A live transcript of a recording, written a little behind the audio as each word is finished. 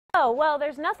Oh, well,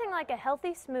 there's nothing like a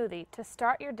healthy smoothie to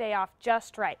start your day off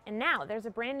just right. And now there's a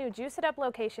brand new Juice It Up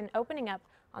location opening up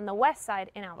on the west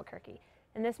side in Albuquerque.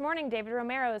 And this morning, David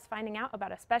Romero is finding out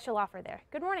about a special offer there.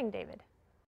 Good morning, David.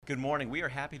 Good morning. We are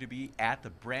happy to be at the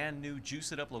brand new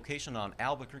Juice It Up location on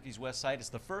Albuquerque's west side. It's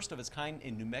the first of its kind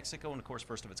in New Mexico and, of course,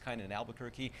 first of its kind in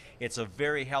Albuquerque. It's a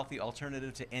very healthy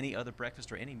alternative to any other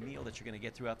breakfast or any meal that you're going to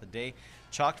get throughout the day.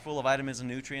 Chock full of vitamins and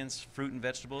nutrients, fruit and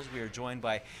vegetables. We are joined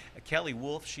by Kelly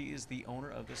Wolf. She is the owner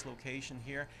of this location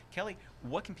here. Kelly,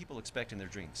 what can people expect in their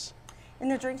drinks? In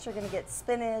their drinks, you're going to get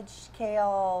spinach,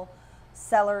 kale,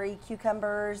 celery,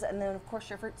 cucumbers, and then, of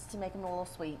course, your fruits to make them a little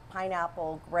sweet.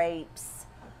 Pineapple, grapes,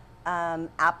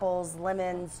 apples,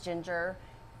 lemons, ginger,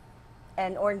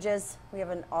 and oranges. We have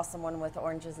an awesome one with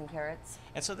oranges and carrots.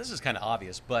 And so this is kind of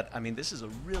obvious, but I mean, this is a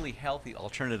really healthy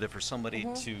alternative for somebody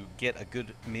to get a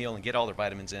good meal and get all their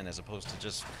vitamins in, as opposed to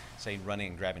just, say, running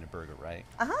and grabbing a burger, right?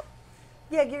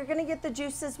 Yeah, you're going to get the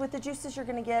juices. With the juices, you're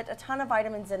going to get a ton of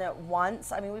vitamins in at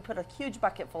once. I mean, we put a huge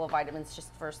bucket full of vitamins just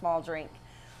for a small drink,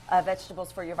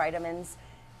 vegetables for your vitamins,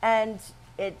 and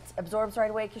it absorbs right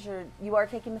away because you are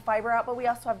taking the fiber out, but we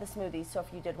also have the smoothies, so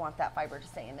if you did want that fiber to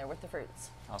stay in there with the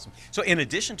fruits. Awesome. So in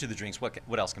addition to the drinks,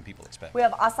 what else can people expect? We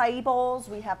have acai bowls,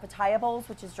 we have pitaya bowls,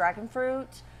 which is dragon fruit,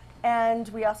 and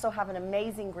we also have an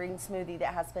amazing green smoothie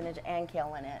that has spinach and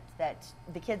kale in it that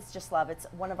the kids just love. It's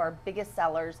one of our biggest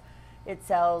sellers. It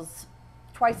sells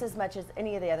twice as much as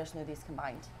any of the other smoothies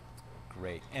combined.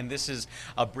 Great. And this is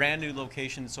a brand new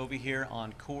location. It's over here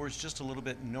on Coors, just a little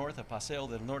bit north of Paseo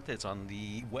del Norte. It's on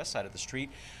the west side of the street.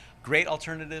 Great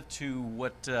alternative to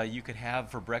what you could have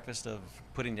for breakfast, of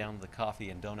putting down the coffee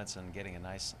and donuts and getting a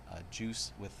nice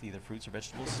juice with either fruits or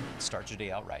vegetables. Start your day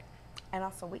out right. And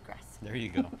also wheatgrass. There you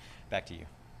go. Back to you.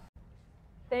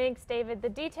 Thanks, David. The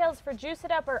details for Juice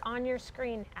It Up are on your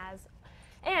screen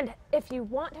and if you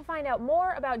want to find out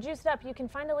more about Juice It Up, you can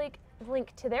find a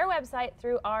link to their website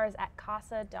through ours at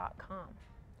casa.com.